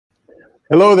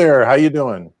Hello there. How you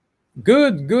doing?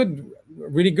 Good, good,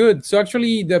 really good. So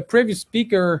actually, the previous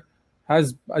speaker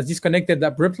has disconnected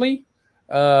abruptly.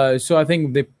 So I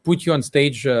think they put you on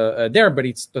stage there, but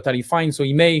it's totally fine. So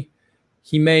he may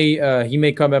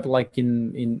come up like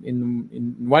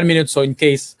in 1 minute. So in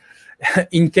case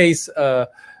he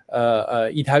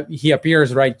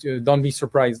appears, right, don't be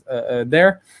surprised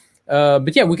there.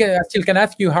 But yeah, I still can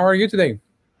ask you, how are you today?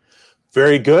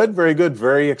 Very good, very good,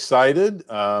 very excited.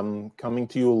 Coming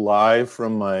to you live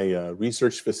from my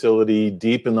research facility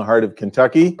deep in the heart of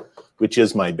Kentucky, which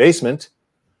is my basement.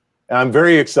 And I'm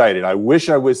very excited. I wish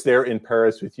I was there in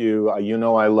Paris with you. You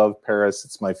know I love Paris.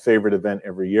 It's my favorite event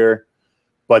every year.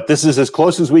 But this is as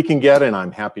close as we can get, and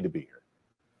I'm happy to be here.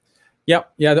 Yeah,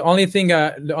 yeah. The only thing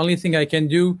I can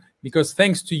do, because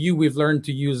thanks to you, we've learned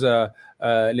to use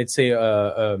let's say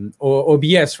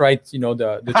OBS, right? You know,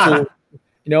 the tool,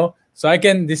 you know. So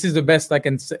this is the best I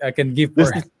can give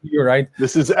for you, right?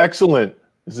 This is excellent.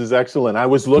 This is excellent. I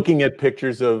was looking at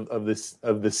pictures of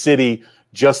the city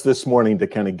just this morning to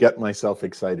kind of get myself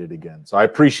excited again. So I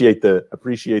appreciate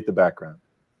the background.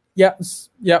 Yeah,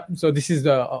 yeah. So this is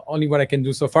the only what I can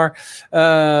do so far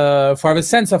for have a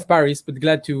sense of Paris, but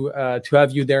glad to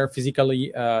have you there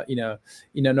physically in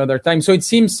another time. So it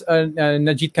seems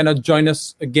Najid cannot join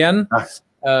us again.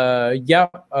 So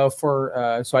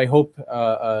I hope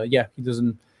he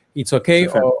doesn't, it's okay,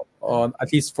 or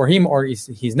at least for him or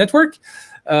his network.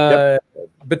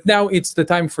 But now it's the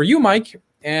time for you, Mike,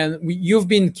 and you've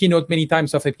been keynote many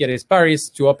times of Apidays Paris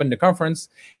to open the conference,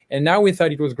 and now we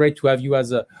thought it was great to have you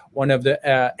as one of the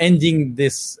ending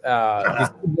this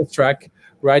track,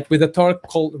 right, with a talk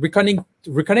called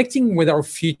Reconnecting with Our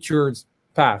Future's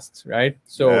Past, right?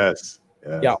 So yes.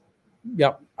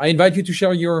 Yeah, I invite you to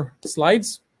share your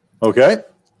slides. Okay.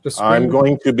 I'm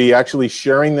going to be actually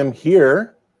sharing them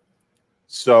here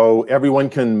so everyone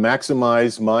can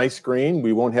maximize my screen.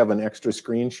 We won't have an extra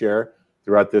screen share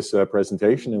throughout this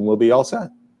presentation, and we'll be all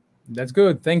set. That's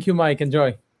good. Thank you, Mike.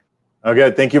 Enjoy. Okay.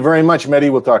 Thank you very much,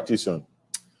 Mehdi. We'll talk to you soon.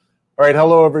 All right.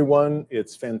 Hello, everyone.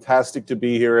 It's fantastic to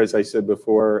be here. As I said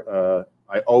before,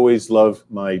 I always love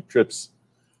my trips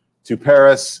to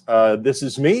Paris. This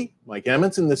is me, Mike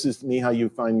Amundsen. This is me, how you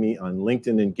find me on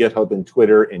LinkedIn and GitHub and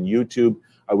Twitter and YouTube.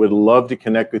 I would love to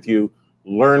connect with you,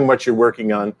 learn what you're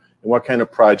working on and what kind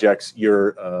of projects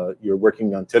you're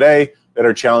working on today that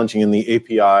are challenging in the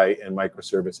API and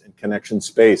microservice and connection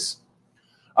space.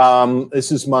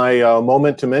 This is my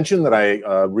moment to mention that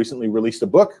I recently released a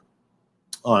book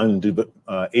on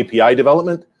API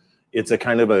development. It's a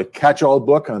kind of a catch-all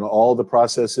book on all the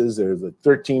processes. There's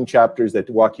 13 chapters that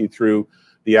walk you through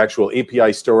the actual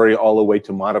API story all the way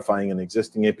to modifying an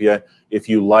existing API. If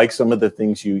you like some of the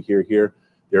things you hear here,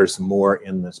 there's more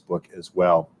in this book as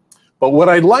well. But what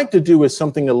I'd like to do is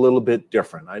something a little bit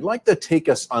different. I'd like to take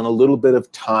us on a little bit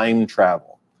of time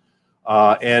travel.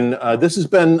 This has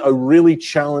been a really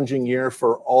challenging year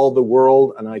for all the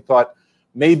world, and I thought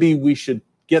maybe we should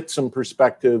get some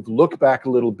perspective, look back a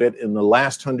little bit in the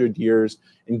last 100 years,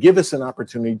 and give us an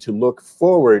opportunity to look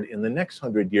forward in the next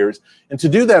 100 years. And to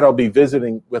do that, I'll be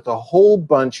visiting with a whole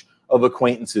bunch of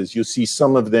acquaintances. You'll see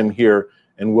some of them here,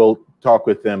 and we'll talk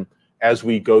with them as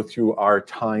we go through our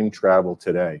time travel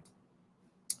today.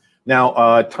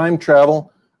 Now, time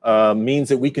travel means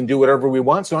that we can do whatever we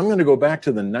want. So I'm going to go back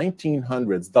to the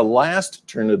 1900s, the last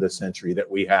turn of the century that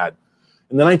we had.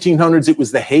 In the 1900s, it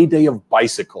was the heyday of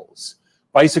bicycles.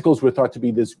 Bicycles were thought to be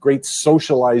this great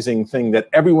socializing thing that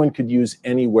everyone could use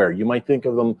anywhere. You might think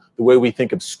of them the way we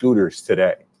think of scooters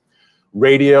today.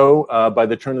 Radio, by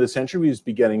the turn of the century, was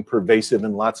getting pervasive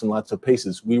in lots and lots of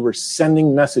places. We were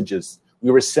sending messages.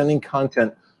 We were sending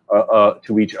content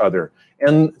to each other.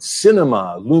 And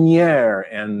cinema, Lumiere,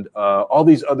 and all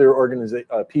these other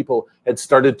people had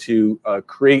started to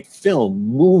create film,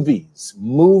 movies,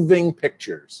 moving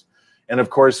pictures. And of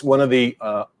course, one of the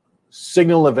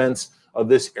signal events of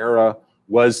this era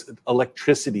was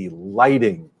electricity,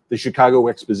 lighting. The Chicago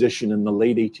Exposition in the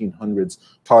late 1800s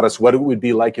taught us what it would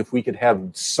be like if we could have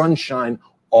sunshine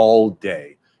all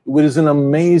day. It was an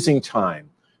amazing time.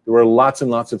 There were lots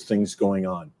and lots of things going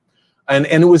on. And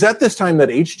it was at this time that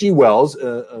H.G. Wells,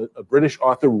 a British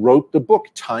author, wrote the book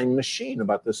Time Machine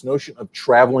about this notion of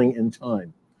traveling in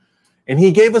time. And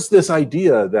he gave us this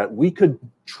idea that we could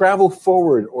travel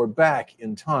forward or back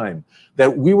in time,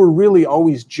 that we were really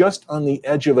always just on the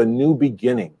edge of a new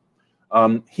beginning.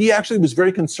 He actually was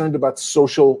very concerned about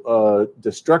social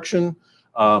destruction,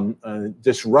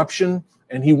 disruption,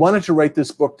 and he wanted to write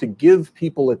this book to give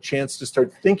people a chance to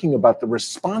start thinking about the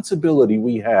responsibility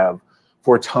we have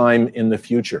for time in the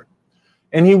future.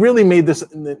 And he really made this,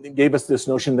 gave us this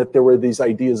notion that there were these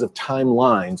ideas of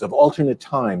timelines, of alternate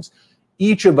times.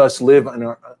 Each of us live on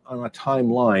a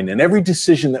timeline, and every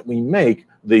decision that we make,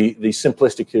 the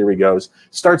simplistic theory goes,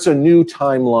 starts a new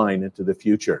timeline into the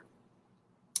future.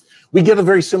 We get a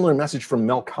very similar message from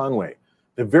Mel Conway.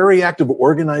 The very act of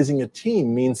organizing a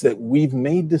team means that we've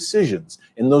made decisions,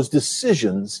 and those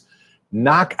decisions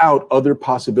knock out other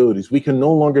possibilities. We can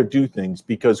no longer do things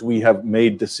because we have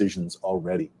made decisions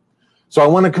already. So I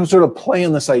want to sort of play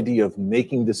on this idea of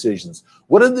making decisions.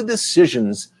 What are the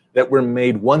decisions that were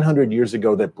made 100 years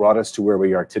ago that brought us to where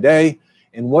we are today?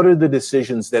 And what are the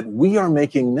decisions that we are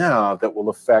making now that will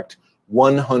affect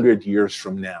 100 years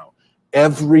from now?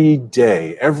 Every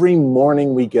day, every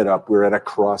morning we get up, we're at a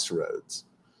crossroads.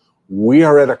 We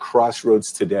are at a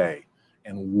crossroads today.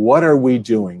 And what are we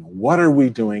doing? What are we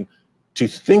doing to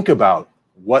think about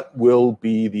what will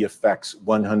be the effects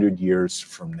 100 years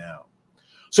from now?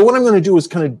 So what I'm going to do is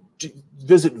kind of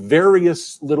visit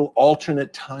various little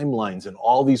alternate timelines in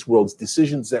all these worlds,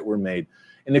 decisions that were made,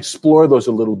 and explore those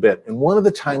a little bit. And one of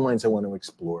the timelines I want to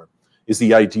explore is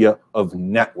the idea of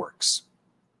networks.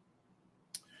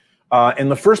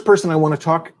 And the first person I want to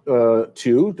talk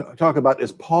about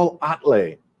is Paul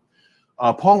Otlet.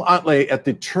 Paul Otlet, at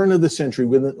the turn of the century,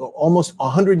 within almost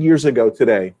 100 years ago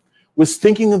today, was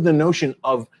thinking of the notion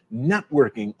of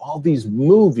networking all these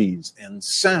movies and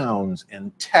sounds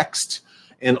and text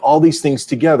and all these things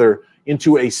together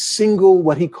into a single,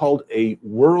 what he called a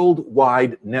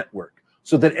worldwide network,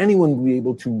 so that anyone would be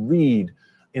able to read,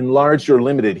 enlarged or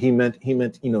limited. He meant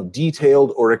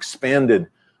detailed or expanded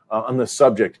on the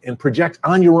subject, and project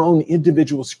on your own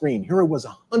individual screen. Here it was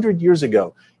 100 years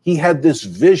ago. He had this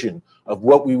vision of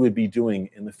what we would be doing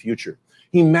in the future.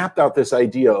 He mapped out this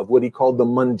idea of what he called the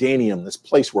mundanium, this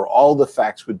place where all the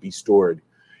facts would be stored.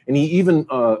 And he even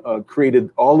created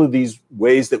all of these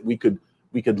ways that we could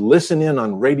listen in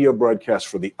on radio broadcasts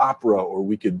for the opera, or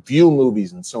we could view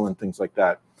movies and so on, things like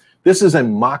that. This is a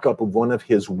mock-up of one of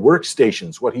his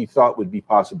workstations, what he thought would be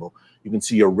possible. You can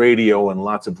see a radio and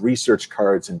lots of research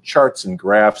cards and charts and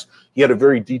graphs. He had a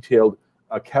very detailed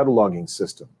cataloging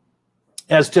system.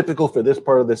 As typical for this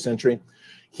part of the century,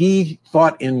 he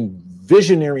thought in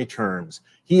visionary terms.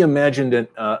 He imagined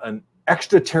an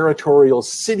extraterritorial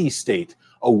city-state,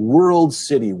 a world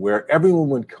city where everyone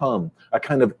would come, a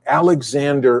kind of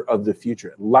Alexander of the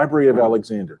future, Library of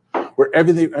Alexander, where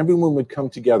everyone would come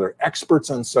together, experts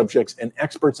on subjects and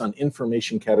experts on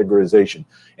information categorization,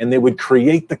 and they would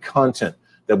create the content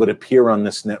that would appear on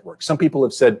this network. Some people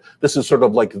have said this is sort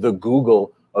of like the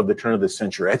Google of the turn of the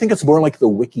century. I think it's more like the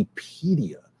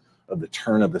Wikipedia of the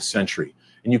turn of the century.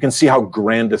 And you can see how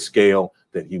grand a scale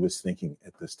that he was thinking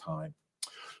at this time.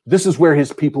 This is where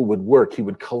his people would work. He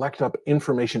would collect up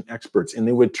information experts, and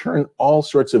they would turn all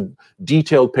sorts of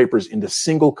detailed papers into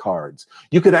single cards.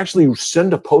 You could actually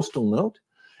send a postal note,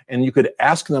 and you could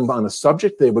ask them on a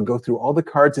subject. They would go through all the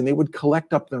cards, and they would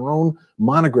collect up their own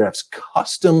monographs,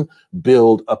 custom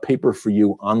build a paper for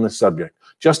you on the subject,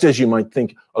 just as you might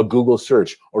think a Google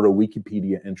search or a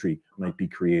Wikipedia entry might be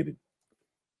created.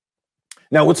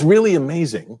 Now, what's really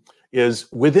amazing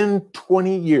is within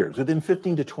 20 years, within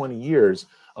 15 to 20 years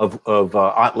of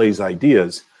Otlet's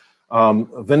ideas,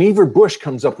 Vannevar Bush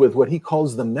comes up with what he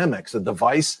calls the Memex, a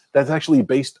device that's actually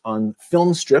based on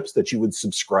film strips that you would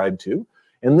subscribe to.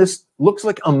 And this looks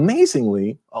like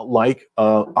amazingly like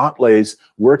Otlet's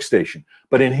workstation.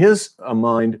 But in his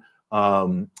mind,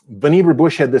 Vannevar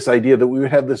Bush had this idea that we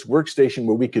would have this workstation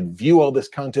where we could view all this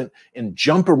content and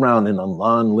jump around in a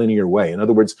non-linear way. In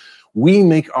other words, we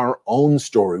make our own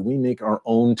story. We make our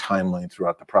own timeline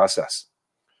throughout the process.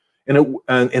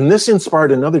 And this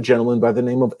inspired another gentleman by the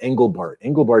name of Engelbart.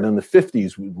 Engelbart in the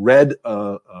 50s read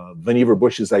Vannevar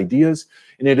Bush's ideas,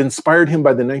 and it inspired him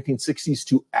by the 1960s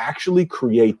to actually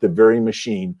create the very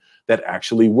machine that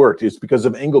actually worked. It's because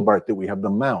of Engelbart that we have the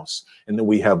mouse, and that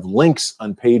we have links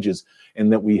on pages,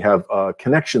 and that we have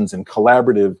connections and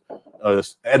collaborative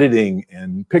editing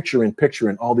and picture-in-picture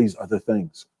and all these other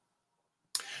things.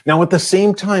 Now, at the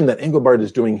same time that Engelbart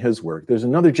is doing his work, there's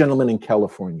another gentleman in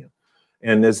California,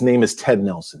 and his name is Ted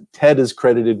Nelson. Ted is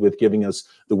credited with giving us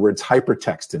the words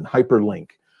hypertext and hyperlink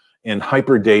and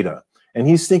hyperdata. And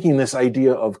he's thinking this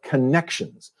idea of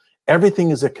connections. Everything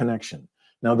is a connection.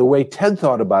 Now, the way Ted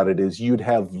thought about it is you'd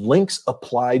have links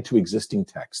applied to existing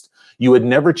text. You would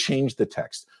never change the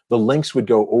text. The links would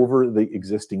go over the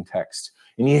existing text.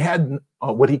 And he had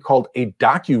what he called a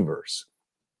docuverse,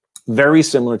 very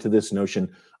similar to this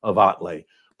notion of Otlet,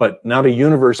 but not a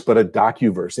universe, but a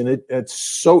docuverse. And it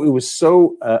was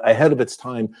so ahead of its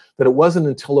time that it wasn't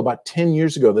until about 10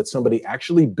 years ago that somebody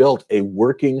actually built a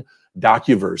working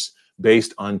docuverse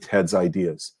based on Ted's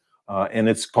ideas. And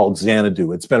it's called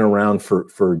Xanadu. It's been around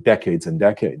for decades and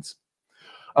decades.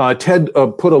 Ted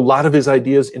put a lot of his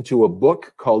ideas into a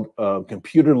book called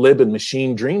Computer Lib and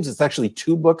Machine Dreams. It's actually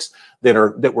 2 books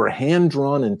that were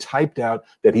hand-drawn and typed out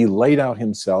that he laid out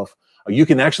himself. You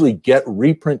can actually get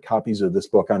reprint copies of this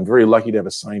book. I'm very lucky to have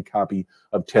a signed copy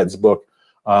of Ted's book.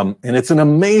 And it's an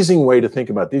amazing way to think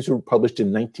about it. These were published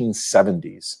in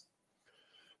 1970s.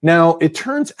 Now, it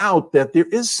turns out that there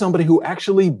is somebody who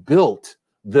actually built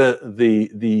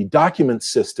the document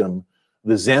system,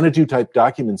 the Xanadu type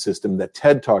document system that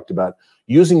Ted talked about,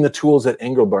 using the tools that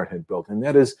Engelbart had built, and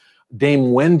that is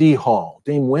Dame Wendy Hall.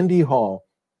 Dame Wendy Hall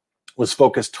was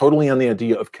focused totally on the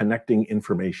idea of connecting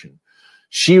information.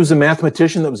 She was a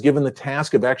mathematician that was given the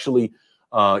task of actually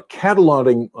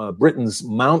cataloging Britain's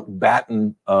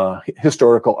Mountbatten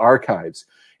historical archives.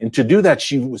 And to do that,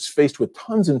 she was faced with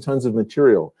tons and tons of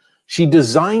material. She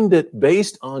designed it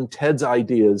based on Ted's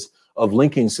ideas of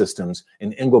linking systems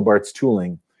and Engelbart's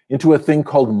tooling into a thing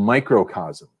called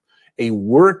Microcosm, a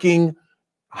working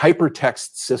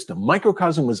hypertext system.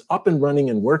 Microcosm was up and running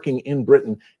and working in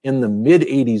Britain in the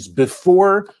mid-80s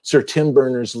before Sir Tim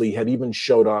Berners-Lee had even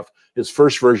showed off his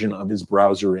first version of his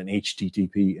browser in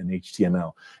HTTP and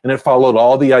HTML. And it followed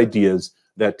all the ideas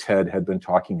that Ted had been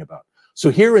talking about. So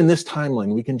here in this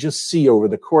timeline, we can just see over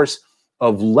the course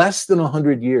of less than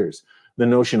 100 years, the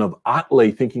notion of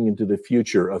Otley thinking into the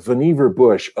future, of Vannevar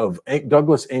Bush, of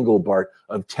Douglas Engelbart,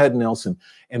 of Ted Nelson,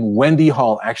 and Wendy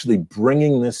Hall actually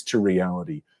bringing this to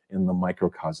reality in the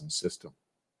microcosm system.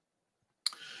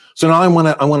 So now I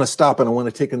want to stop and I want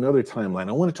to take another timeline.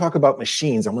 I want to talk about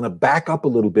machines. I want to back up a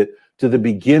little bit to the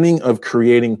beginning of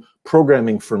creating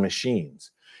programming for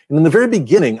machines. And in the very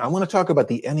beginning, I want to talk about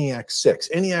the ENIAC 6.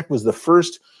 ENIAC was the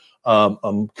first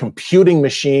computing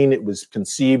machine. It was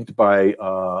conceived by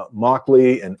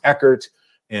Mauchly and Eckert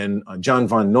and John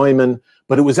von Neumann,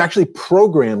 but it was actually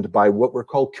programmed by what were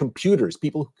called computers,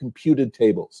 people who computed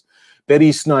tables.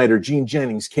 Betty Snyder, Gene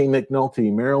Jennings, Kay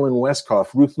McNulty, Marilyn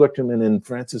Westhoff, Ruth Lichterman, and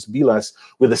Francis Vilas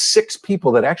were the 6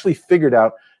 people that actually figured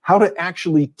out how to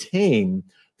actually tame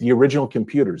the original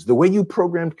computers. The way you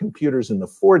programmed computers in the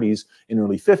 40s and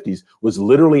early 50s was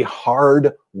literally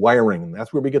hard wiring. And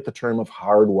that's where we get the term of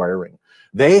hard wiring.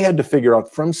 They had to figure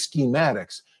out from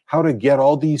schematics how to get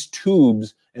all these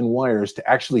tubes and wires to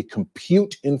actually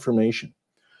compute information.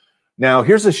 Now,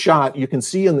 here's a shot. You can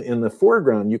see in the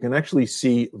foreground, you can actually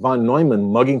see von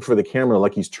Neumann mugging for the camera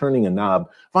like he's turning a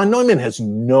knob. Von Neumann has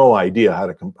no idea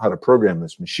how to program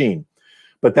this machine.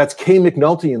 But that's Kay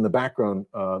McNulty in the background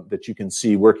that you can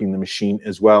see working the machine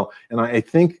as well. And I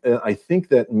think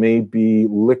that may be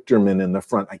Lichterman in the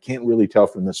front. I can't really tell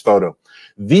from this photo.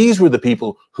 These were the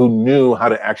people who knew how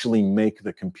to actually make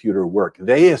the computer work.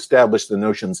 They established the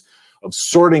notions of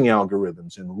sorting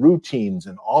algorithms and routines,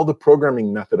 and all the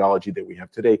programming methodology that we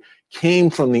have today came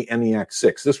from the ENIAC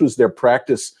 6. This was their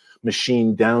practice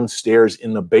machine downstairs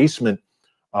in the basement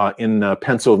in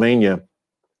Pennsylvania,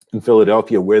 in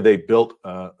Philadelphia, where they built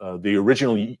the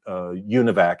original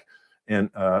UNIVAC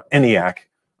and ENIAC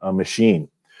machine.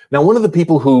 Now, one of the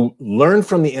people who learned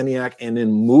from the ENIAC and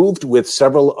then moved with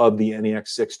several of the ENIAC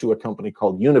 6 to a company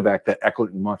called UNIVAC that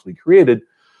Eckert and Mauchly created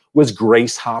was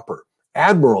Grace Hopper,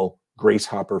 Admiral Grace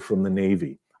Hopper from the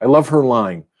Navy. I love her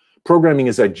line, "Programming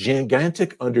is a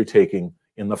gigantic undertaking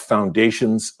in the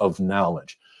foundations of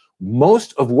knowledge."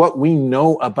 Most of what we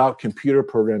know about computer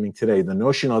programming today, the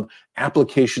notion of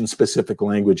application-specific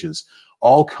languages,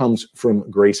 all comes from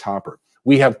Grace Hopper.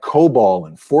 We have COBOL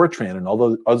and Fortran and all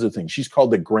those other things. She's called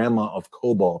the grandma of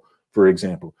COBOL, for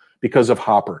example, because of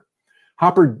Hopper.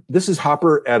 This is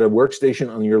Hopper at a workstation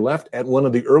on your left at one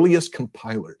of the earliest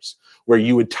compilers, where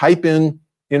you would type in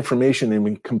information and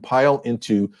we compile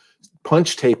into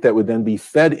punch tape that would then be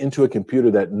fed into a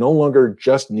computer that no longer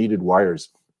just needed wires.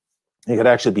 It could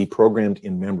actually be programmed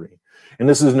in memory. And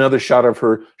this is another shot of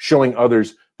her showing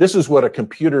others, this is what a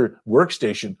computer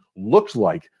workstation looked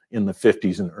like in the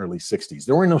 50s and early 60s.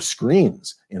 There were no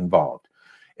screens involved.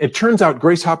 It turns out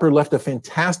Grace Hopper left a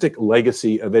fantastic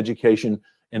legacy of education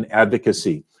and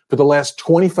advocacy. For the last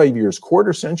 25 years,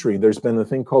 quarter century, there's been a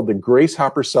thing called the Grace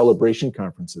Hopper Celebration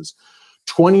Conferences.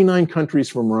 29 countries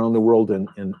from around the world in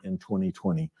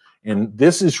 2020. And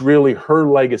this is really her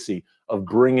legacy of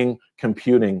bringing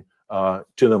computing to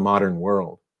the modern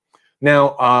world.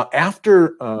 Now,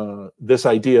 after this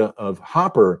idea of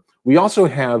Hopper, we also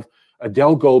have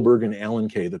Adele Goldberg and Alan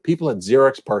Kay, the people at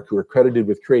Xerox PARC who are credited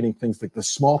with creating things like the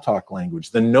Smalltalk language,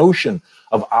 the notion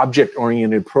of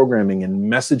object-oriented programming and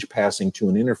message passing to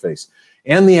an interface,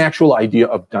 and the actual idea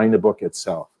of Dynabook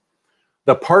itself.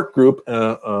 The Park group,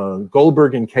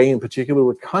 Goldberg and Kay in particular,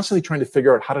 were constantly trying to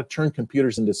figure out how to turn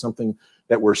computers into something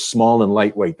that were small and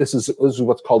lightweight. This is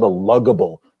what's called a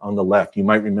luggable on the left. You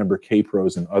might remember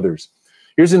K-Pros and others.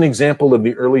 Here's an example of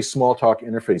the early Smalltalk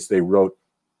interface they wrote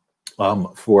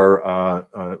for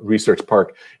Research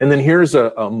Park. And then here's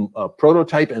a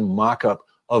prototype and mock-up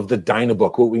of the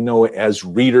Dynabook, what we know as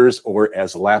readers or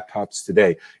as laptops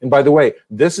today. And by the way,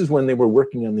 this is when they were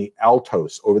working on the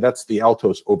Altos. That's the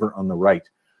Altos over on the right.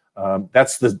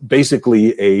 That's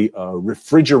basically a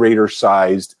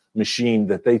refrigerator-sized machine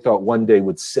that they thought one day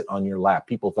would sit on your lap.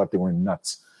 People thought they were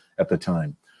nuts at the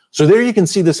time. So there you can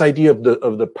see this idea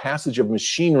of the passage of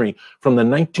machinery from the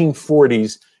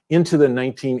 1940s into the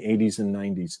 1980s and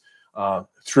 90s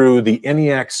through the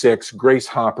ENIAC 6, Grace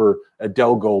Hopper,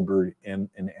 Adele Goldberg, and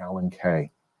Alan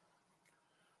Kay.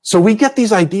 So we get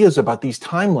these ideas about these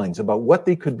timelines, about what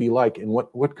they could be like and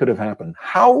what could have happened.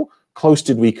 How close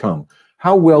did we come?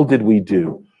 How well did we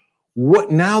do?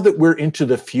 Now that we're into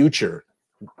the future,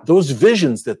 those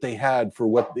visions that they had for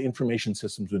what the information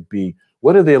systems would be,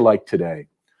 what are they like today?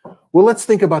 Well, let's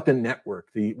think about the network,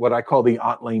 what I call the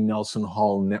Otley Nelson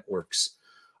Hall networks.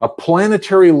 A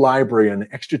planetary library in an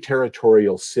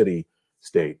extraterritorial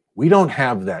city-state. We don't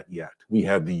have that yet. We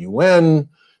have the UN,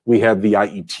 we have the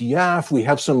IETF, we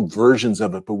have some versions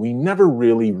of it, but we never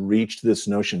really reached this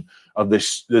notion of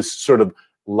this sort of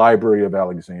Library of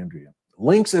Alexandria.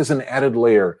 Links as an added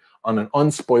layer on an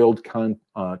unspoiled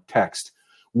text.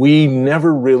 We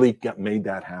never really made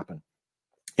that happen.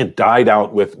 It died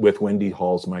out with Wendy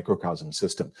Hall's microcosm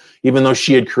system. Even though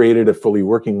she had created a fully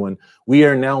working one, we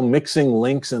are now mixing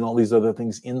links and all these other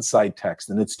things inside text.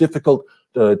 And it's difficult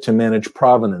to manage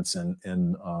provenance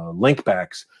and link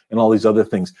backs and all these other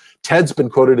things. Ted's been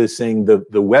quoted as saying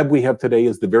the web we have today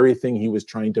is the very thing he was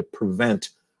trying to prevent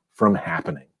from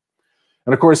happening.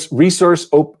 And of course,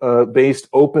 resource-based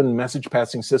open message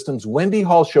passing systems, Wendy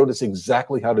Hall showed us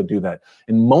exactly how to do that.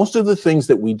 And most of the things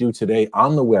that we do today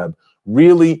on the web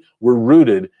really were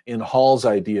rooted in Hall's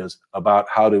ideas about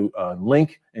how to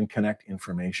link and connect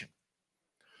information.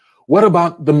 What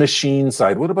about the machine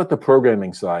side? What about the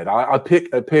programming side? I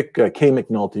pick Kay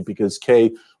McNulty because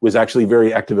Kay was actually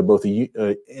very active at both the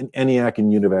ENIAC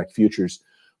and UNIVAC futures.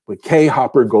 But Kay,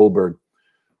 Hopper, Goldberg,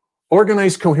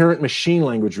 organized coherent machine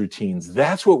language routines.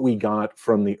 That's what we got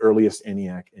from the earliest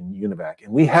ENIAC and UNIVAC.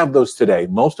 And we have those today.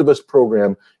 Most of us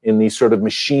program in these sort of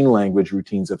machine language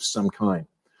routines of some kind.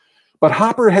 But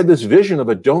Hopper had this vision of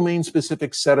a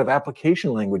domain-specific set of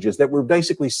application languages that were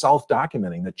basically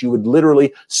self-documenting, that you would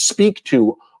literally speak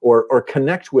to or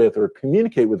connect with or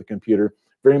communicate with a computer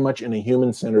very much in a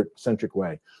human-centric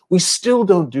way. We still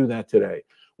don't do that today.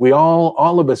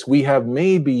 All of us, we have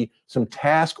maybe some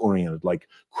task-oriented, like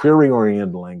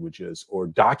query-oriented languages or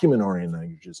document-oriented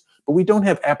languages, but we don't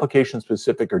have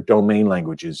application-specific or domain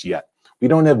languages yet. We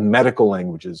don't have medical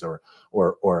languages or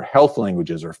health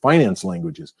languages or finance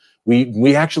languages.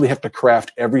 We actually have to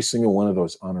craft every single one of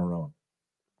those on our own.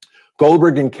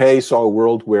 Goldberg and Kay saw a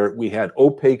world where we had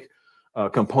opaque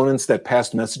components that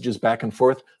passed messages back and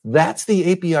forth. That's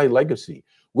the API legacy.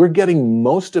 We're getting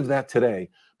most of that today,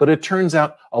 but it turns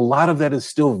out a lot of that is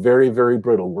still very, very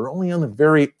brittle. We're only on the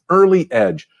very early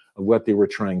edge of what they were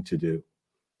trying to do.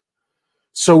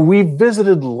 So we've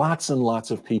visited lots and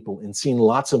lots of people and seen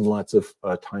lots and lots of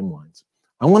timelines.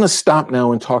 I want to stop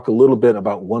now and talk a little bit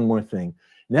about one more thing,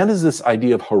 and that is this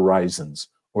idea of horizons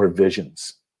or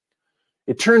visions.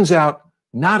 It turns out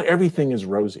not everything is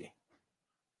rosy.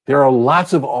 There are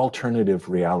lots of alternative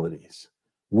realities.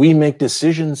 We make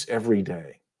decisions every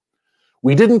day.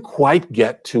 We didn't quite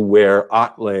get to where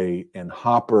Otley and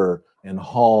Hopper and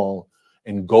Hall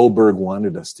and Goldberg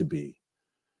wanted us to be.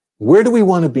 Where do we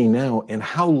want to be now, and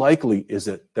how likely is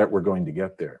it that we're going to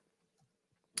get there?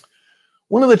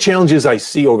 One of the challenges I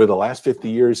see over the last 50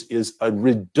 years is a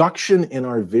reduction in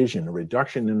our vision, a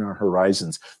reduction in our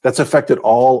horizons that's affected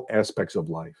all aspects of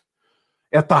life.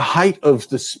 At the height of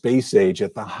the space age,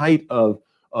 at the height of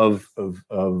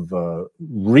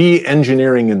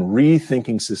re-engineering and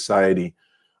rethinking society,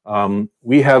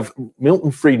 we have Milton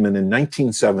Friedman in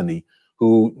 1970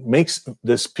 who makes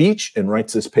this speech and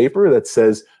writes this paper that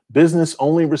says the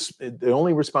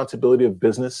only responsibility of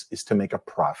business is to make a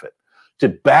profit, to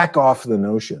back off the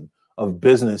notion of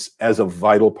business as a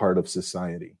vital part of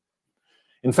society.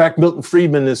 In fact, Milton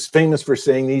Friedman is famous for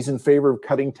saying he's in favor of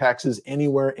cutting taxes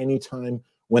anywhere, anytime,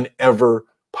 whenever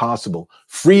possible.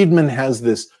 Friedman has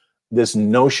this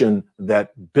notion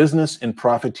that business and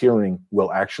profiteering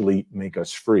will actually make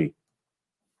us free.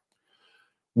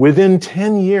 Within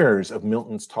 10 years of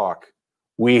Milton's talk,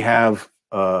 we have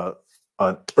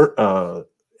an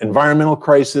environmental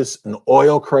crisis, an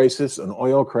oil crisis, an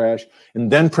oil crash.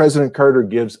 And then President Carter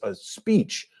gives a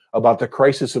speech about the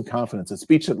crisis of confidence, a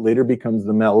speech that later becomes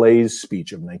the Malaise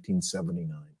speech of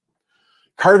 1979.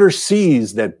 Carter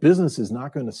sees that business is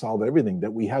not going to solve everything,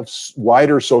 that we have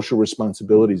wider social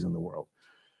responsibilities in the world.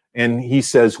 And he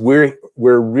says, we're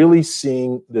really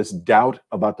seeing this doubt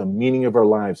about the meaning of our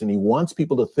lives. And he wants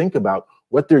people to think about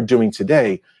what they're doing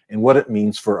today and what it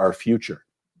means for our future.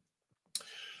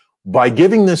 By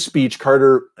giving this speech,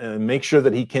 Carter makes sure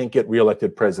that he can't get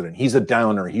reelected president. He's a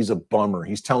downer. He's a bummer.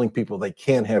 He's telling people they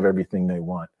can't have everything they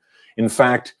want. In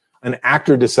fact, an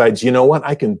actor decides, you know what,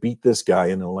 I can beat this guy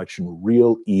in an election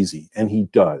real easy. And he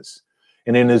does.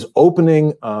 And in his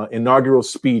opening inaugural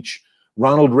speech,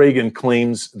 Ronald Reagan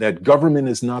claims that government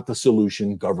is not the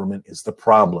solution, government is the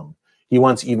problem. He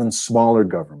wants even smaller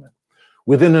government.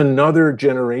 Within another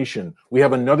generation, we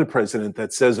have another president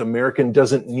that says America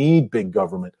doesn't need big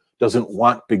government, doesn't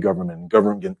want big government.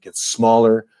 Government gets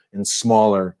smaller and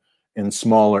smaller and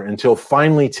smaller until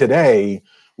finally today,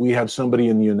 we have somebody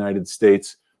in the United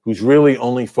States who's really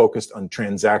only focused on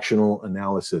transactional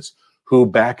analysis, who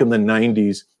back in the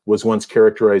 90s was once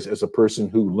characterized as a person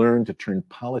who learned to turn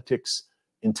politics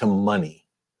into money.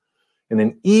 And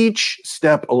in each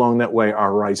step along that way,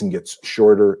 our horizon gets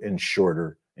shorter and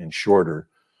shorter and shorter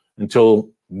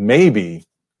until maybe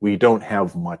we don't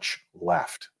have much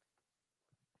left.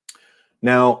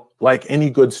 Now, like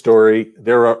any good story,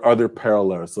 there are other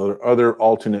parallels. There are other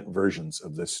alternate versions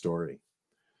of this story.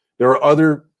 There are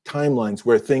other timelines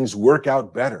where things work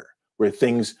out better, where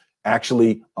things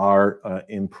actually are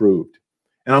improved.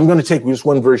 And I'm going to take just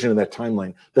one version of that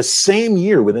timeline. The same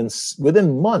year,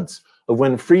 within months of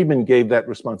when Friedman gave that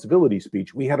responsibility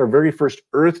speech, we had our very first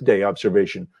Earth Day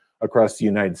observation across the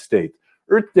United States.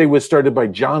 Earth Day was started by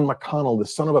John McConnell, the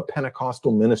son of a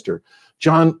Pentecostal minister.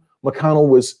 John McConnell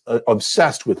was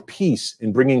obsessed with peace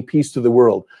and bringing peace to the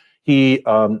world. He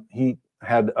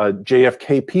had a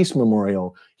JFK Peace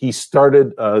Memorial. He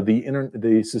started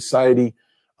the Society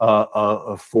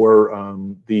for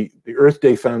the Earth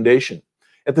Day Foundation.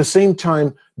 At the same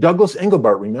time, Douglas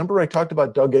Engelbart, remember I talked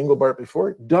about Doug Engelbart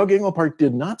before? Doug Engelbart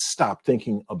did not stop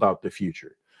thinking about the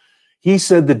future. He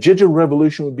said the digital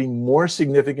revolution would be more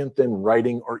significant than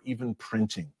writing or even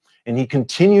printing. And he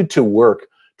continued to work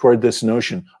toward this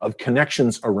notion of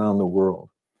connections around the world.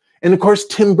 And of course,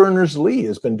 Tim Berners-Lee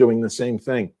has been doing the same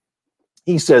thing.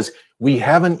 He says, we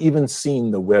haven't even seen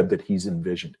the web that he's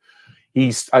envisioned.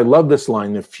 I love this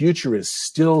line, the future is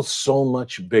still so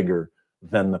much bigger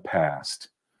than the past.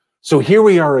 So here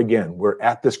we are again. We're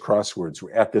at this crossroads.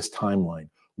 We're at this timeline.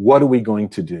 What are we going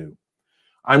to do?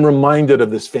 I'm reminded of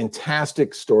this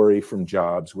fantastic story from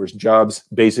Jobs, where Jobs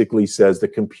basically says the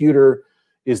computer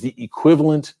is the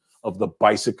equivalent of the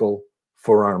bicycle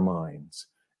for our minds.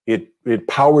 It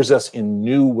powers us in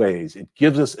new ways. It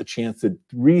gives us a chance to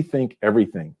rethink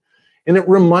everything. And it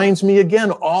reminds me again,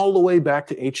 all the way back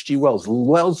to H.G. Wells.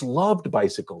 Wells loved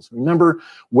bicycles. Remember,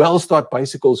 Wells thought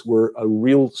bicycles were a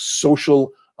real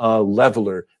social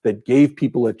leveler that gave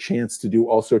people a chance to do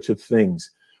all sorts of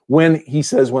things. When he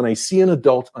says, when I see an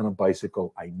adult on a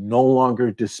bicycle, I no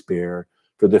longer despair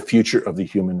for the future of the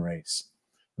human race.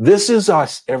 This is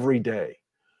us every day.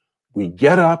 We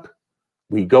get up,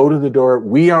 we go to the door,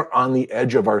 we are on the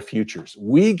edge of our futures.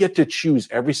 We get to choose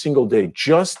every single day,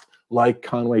 just like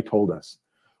Conway told us.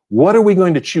 What are we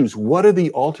going to choose? What are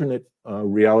the alternate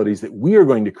realities that we are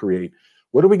going to create?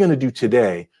 What are we going to do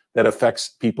today that affects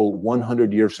people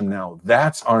 100 years from now?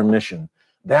 That's our mission.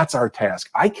 That's our task.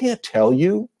 I can't tell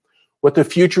you what the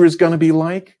future is going to be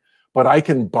like, but I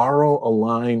can borrow a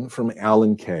line from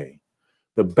Alan Kay.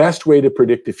 The best way to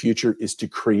predict the future is to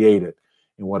create it.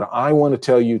 And what I want to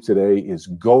tell you today is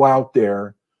go out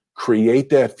there, create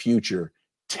that future,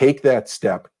 take that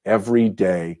step every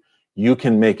day. You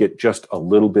can make it just a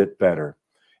little bit better.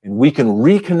 And we can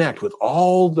reconnect with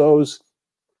all those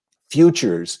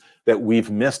futures that we've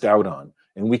missed out on.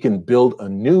 And we can build a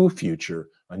new future,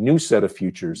 a new set of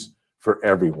futures for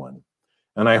everyone.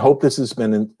 And I hope this has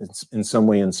been in some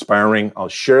way inspiring. I'll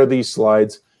share these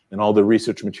slides and all the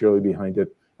research material behind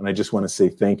it. And I just want to say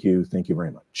thank you. Thank you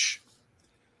very much.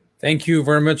 Thank you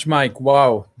very much, Mike.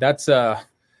 Wow, that's a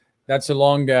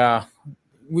long.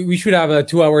 We should have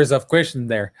 2 hours of questions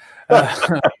there,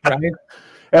 right?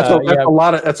 That's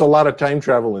a lot of time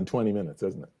travel in 20 minutes,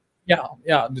 isn't it? Yeah.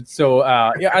 So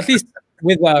at least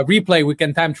with replay, we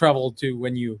can time travel to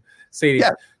when you say it.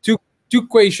 Yeah. Two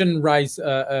questions rise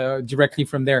directly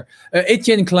from there.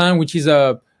 Etienne Klein, which is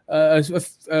a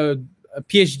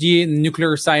PhD in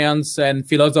nuclear science and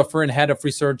philosopher and head of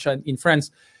research in France,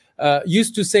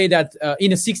 used to say that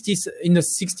in the 60s,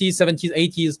 70s,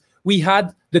 80s, we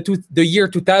had the year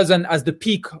 2000 as the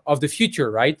peak of the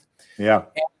future, right? Yeah.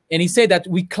 And he said that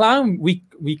we climbed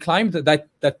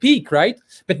that peak, right?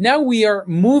 But now we are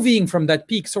moving from that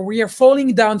peak, so we are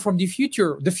falling down from the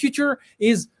future. The future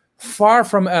is far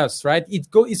from us, right?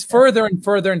 It's further and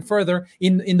further and further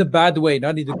in the bad way,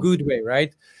 not in the good way,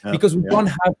 right? Because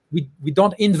we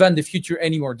don't invent the future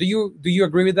anymore. Do you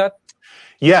agree with that?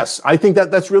 Yes, I think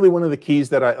that's really one of the keys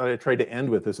that I tried to end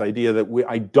with, this idea that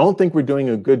I don't think we're doing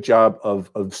a good job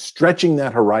of stretching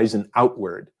that horizon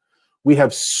outward. We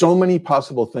have so many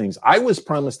possible things. I was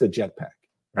promised a jetpack,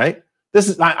 right?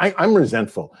 I'm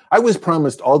resentful. I was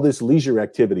promised all this leisure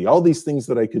activity, all these things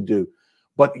that I could do.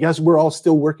 But yes, we're all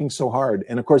still working so hard.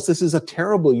 And of course, this is a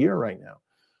terrible year right now.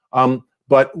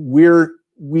 But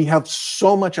we have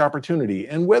so much opportunity.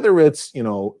 And whether it's,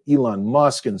 Elon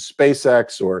Musk and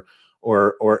SpaceX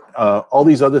or all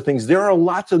these other things, there are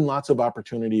lots and lots of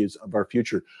opportunities of our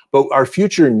future. But our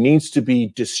future needs to be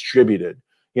distributed.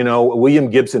 William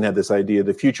Gibson had this idea: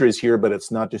 the future is here, but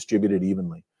it's not distributed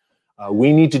evenly.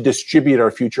 We need to distribute our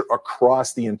future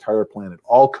across the entire planet,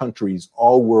 all countries,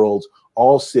 all worlds,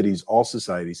 all cities, all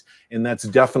societies, and that's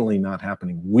definitely not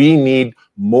happening. We need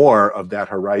more of that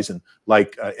horizon,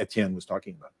 like Etienne was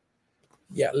talking about.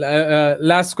 Yeah,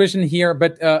 last question here.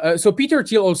 But so Peter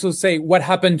Thiel also say, what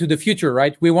happened to the future,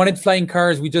 right? We wanted flying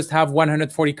cars. We just have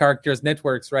 140 characters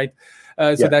networks, right?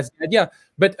 So that's the idea.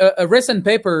 But a recent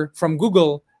paper from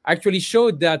Google actually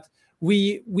showed that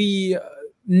we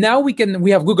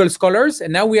have Google Scholars,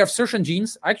 and now we have search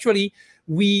engines. Actually,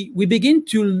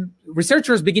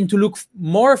 researchers begin to look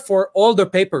more for older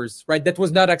papers, right? That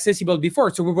was not accessible before.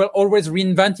 So we were always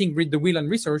reinventing the wheel and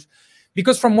research,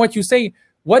 because from what you say,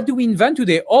 what do we invent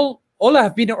today? All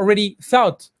have been already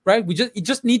thought, right? We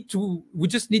just need to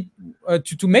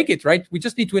make it, right? We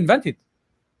just need to invent it.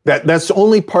 That's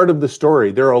only part of the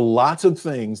story. There are lots of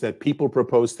things that people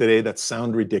propose today that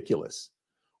sound ridiculous.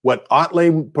 What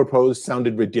Otley proposed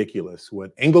sounded ridiculous.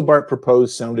 What Engelbart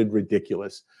proposed sounded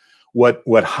ridiculous.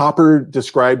 What Hopper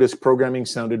described as programming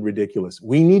sounded ridiculous.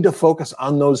 We need to focus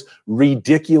on those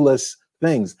ridiculous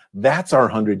things. That's our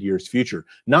 100 years future.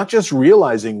 Not just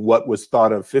realizing what was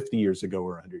thought of 50 years ago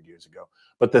or 100 years ago,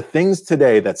 but the things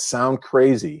today that sound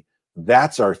crazy,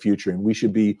 that's our future. And we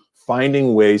should be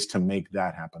finding ways to make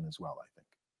that happen as well, I think.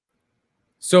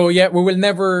 So yeah, we will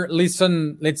never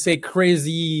listen, let's say,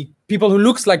 crazy people who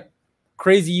looks like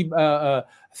crazy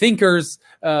thinkers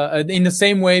in the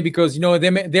same way, because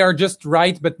they are just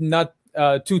right, but not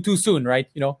too soon, right?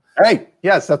 Right.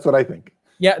 Yes, that's what I think.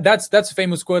 Yeah, that's a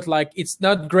famous quote. Like, it's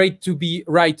not great to be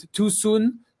right too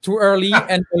soon, too early,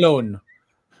 and alone.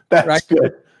 That's right?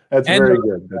 Good. That's very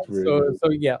good. That's very good. So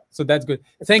yeah, so that's good.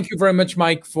 Thank you very much,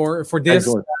 Mike, for this.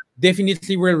 Excellent.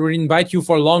 Definitely we'll invite you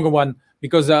for a longer one,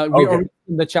 because we already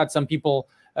in the chat some people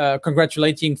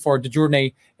congratulating for the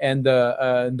journey and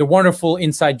the wonderful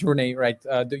inside journey, right?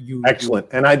 Excellent.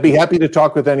 And I'd be happy to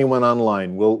talk with anyone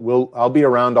online. I'll be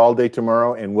around all day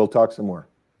tomorrow, and we'll talk some more.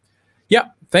 Yeah.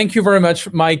 Thank you very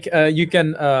much, Mike. You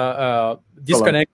can disconnect